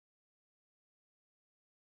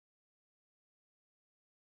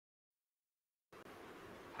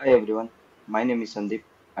Hi everyone, my name is Sandeep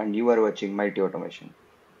and you are watching Mighty Automation.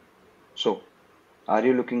 So, are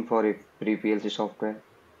you looking for a free PLC software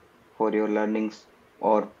for your learnings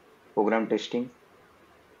or program testing?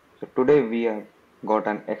 So today we have got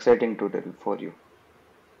an exciting tutorial for you.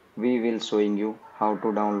 We will showing you how to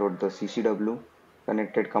download the CCW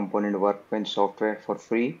connected component workbench software for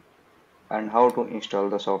free and how to install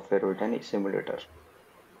the software with an simulator.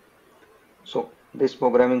 So this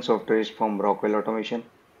programming software is from Rockwell Automation.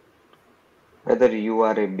 Whether you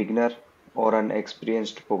are a beginner or an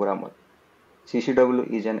experienced programmer, CCW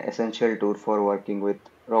is an essential tool for working with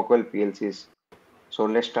Rockwell PLCs. So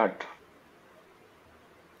let's start.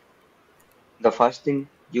 The first thing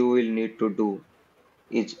you will need to do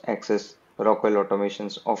is access Rockwell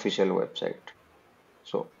Automation's official website.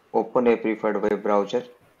 So open a preferred web browser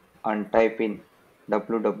and type in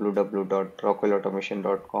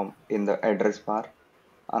www.rockwellautomation.com in the address bar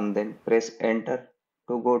and then press enter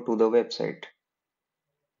to go to the website.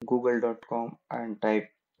 Google.com and type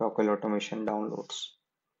Rockwell Automation downloads.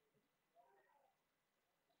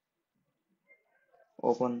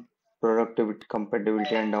 Open Productivity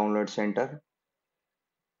Compatibility and Download Center.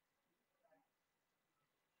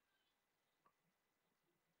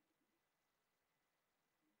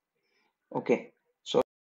 Okay, so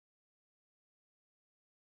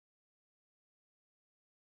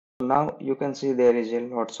now you can see there is a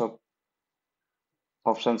lots of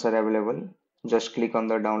options are available. Just click on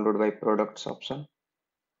the download by products option.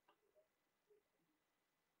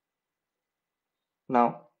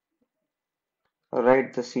 Now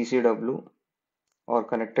write the CCW or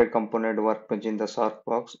connected component workbench in the search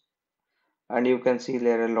box and you can see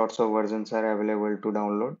there are lots of versions are available to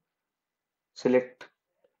download. Select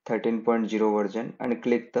 13.0 version and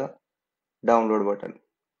click the download button.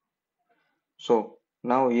 So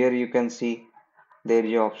now here you can see there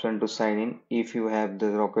is an option to sign in. If you have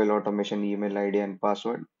the Rockwell Automation email ID and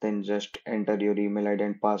password, then just enter your email ID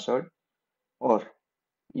and password, or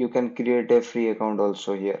you can create a free account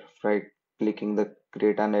also here, right? Clicking the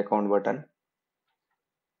create an account button.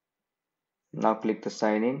 Now click the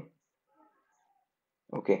sign in.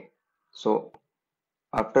 Okay. So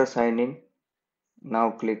after sign in,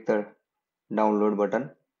 now click the download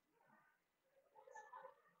button.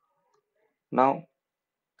 Now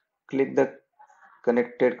click the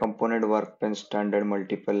connected component workbench standard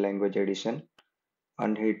multiple language edition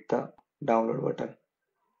and hit the download button.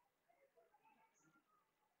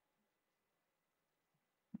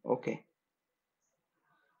 Okay.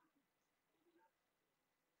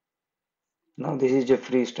 Now this is a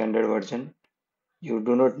free standard version. You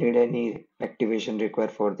do not need any activation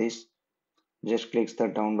required for this. Just click the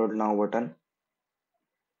download now button.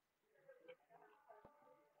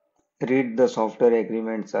 Read the software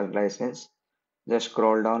agreements or license. Just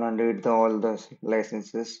scroll down and read all the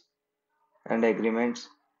licenses and agreements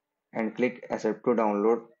and click accept to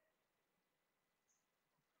download.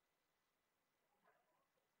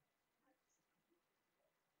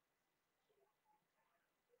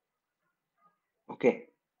 Okay.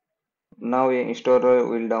 Now a installer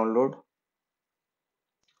will download.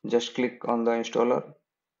 Just click on the installer.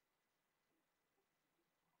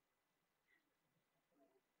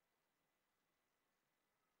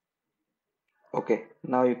 Okay.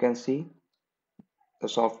 Now you can see the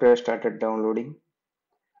software started downloading.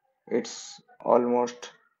 It's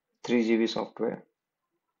almost 3 GB software.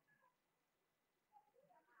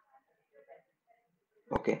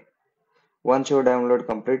 Okay. Once your download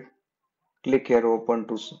complete, click here open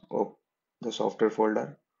to the software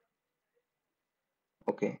folder.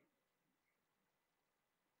 Okay.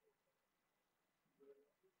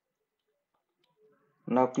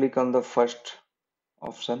 Now click on the first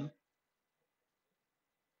option.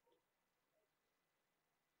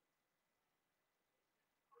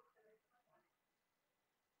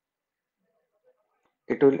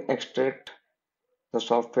 It will extract the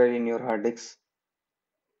software in your hard disk.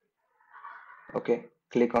 Okay.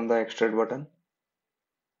 Click on the extract button.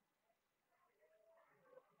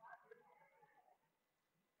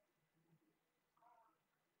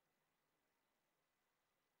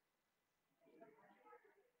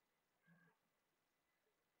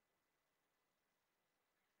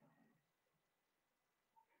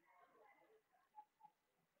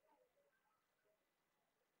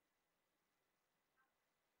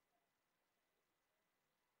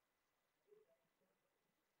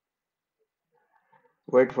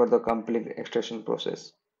 Wait for the complete extraction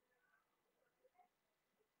process.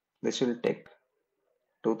 This will take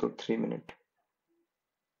 2 to 3 minutes.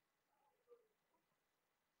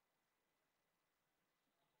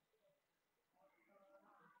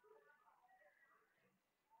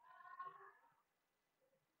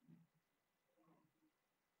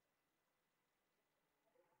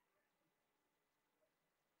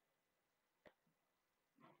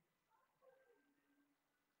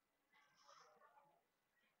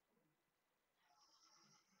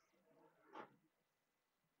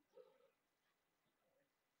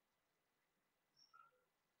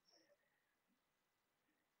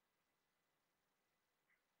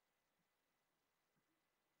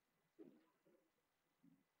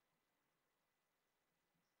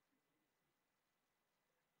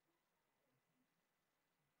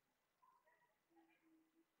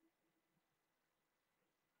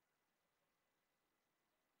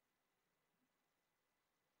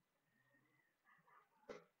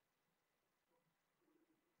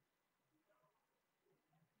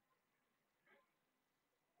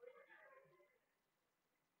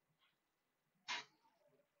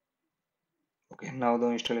 Okay, now the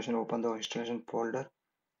installation, open the installation folder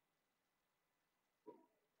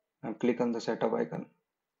and click on the setup icon.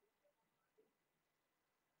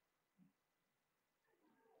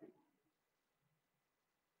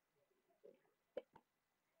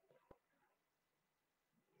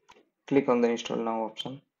 Click on the install now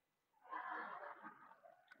option,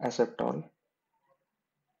 accept all.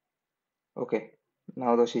 Okay,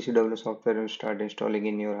 now the CCW software will start installing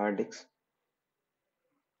in your hard disk.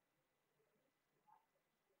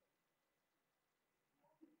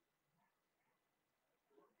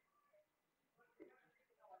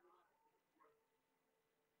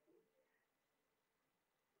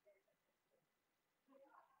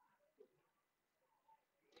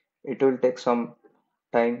 It will take some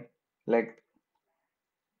time, like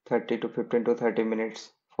 30 to 15 to 30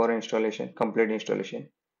 minutes for installation, complete installation.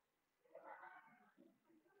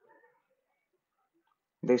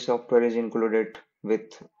 This software is included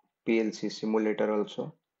with PLC simulator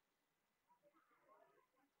also.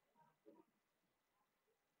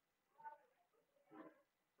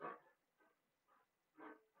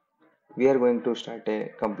 We are going to start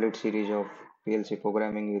a complete series of PLC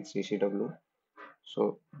programming with CCW.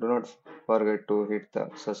 So do not forget to hit the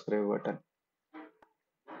subscribe button.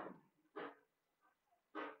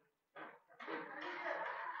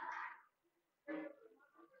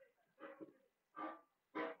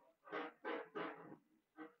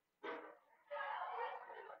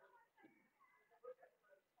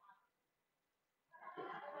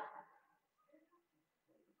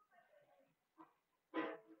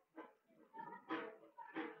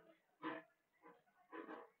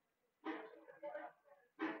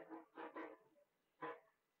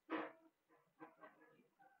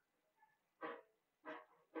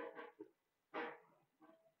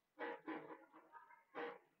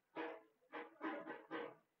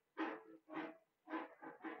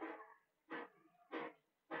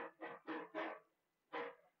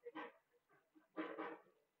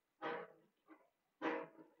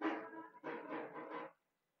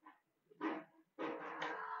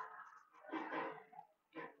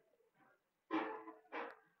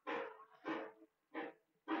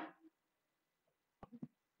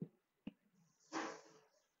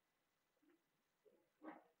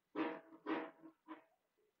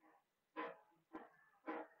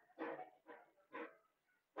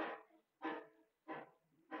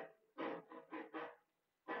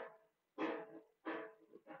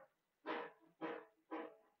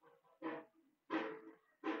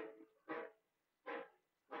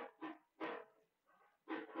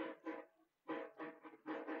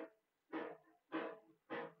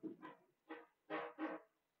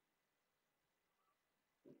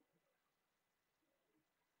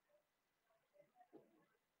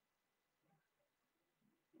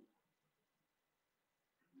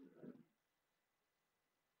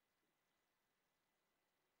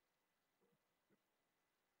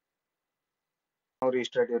 Now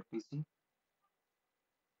restart your PC.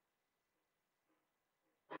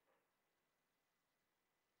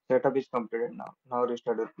 Setup is completed now. Now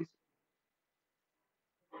restart your PC.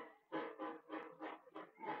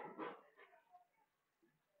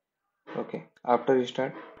 Okay. After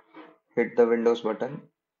restart, hit the Windows button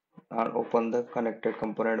and open the connected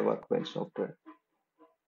component workbench software.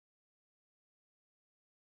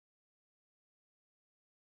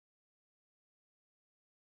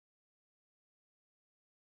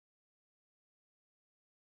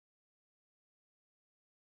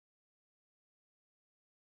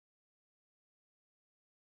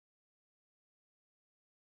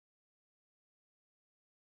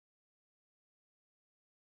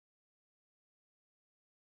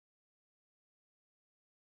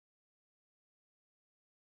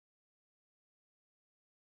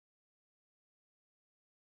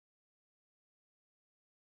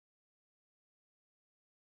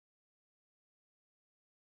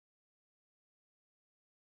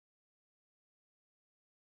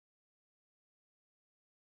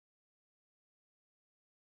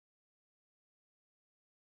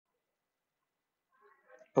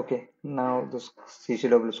 Okay. Now the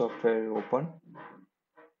CCW software is open.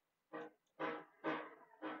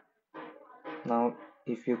 Now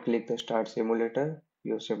if you click the start simulator,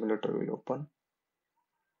 your simulator will open.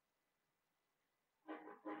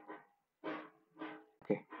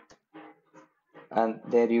 Okay. And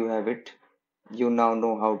there you have it. You now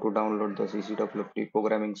know how to download the CCW free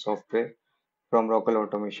programming software from Rockwell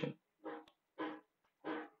Automation.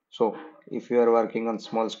 So, if you are working on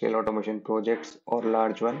small scale automation projects or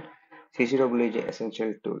large one, CCW is an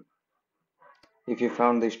essential tool. If you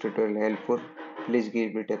found this tutorial helpful, please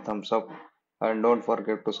give it a thumbs up and don't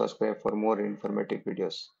forget to subscribe for more informative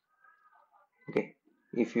videos. Okay.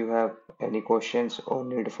 If you have any questions or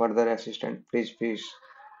need further assistance, please feel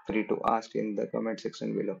free to ask in the comment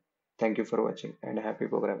section below. Thank you for watching and happy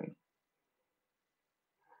programming.